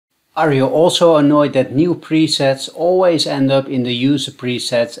Are you also annoyed that new presets always end up in the user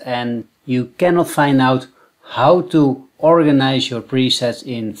presets and you cannot find out how to organize your presets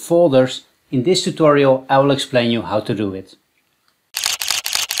in folders? In this tutorial I will explain you how to do it.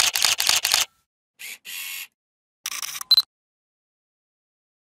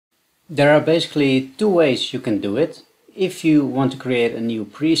 There are basically two ways you can do it. If you want to create a new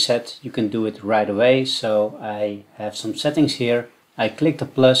preset, you can do it right away. So I have some settings here. I click the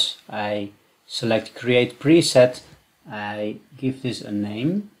plus, I select create preset, I give this a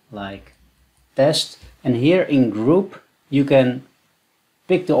name like test, and here in group you can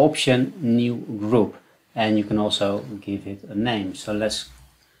pick the option new group and you can also give it a name. So let's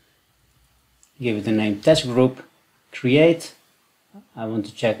give it the name test group, create. I want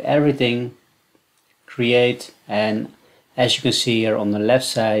to check everything, create, and as you can see here on the left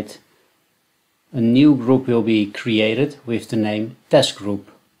side, a new group will be created with the name test group.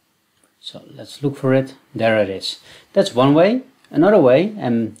 So let's look for it. There it is. That's one way. Another way,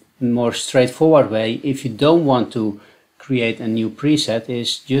 and more straightforward way, if you don't want to create a new preset,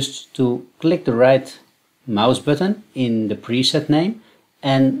 is just to click the right mouse button in the preset name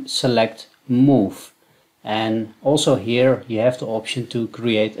and select move. And also here you have the option to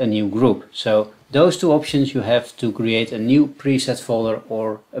create a new group. So those two options, you have to create a new preset folder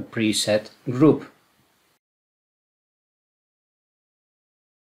or a preset group.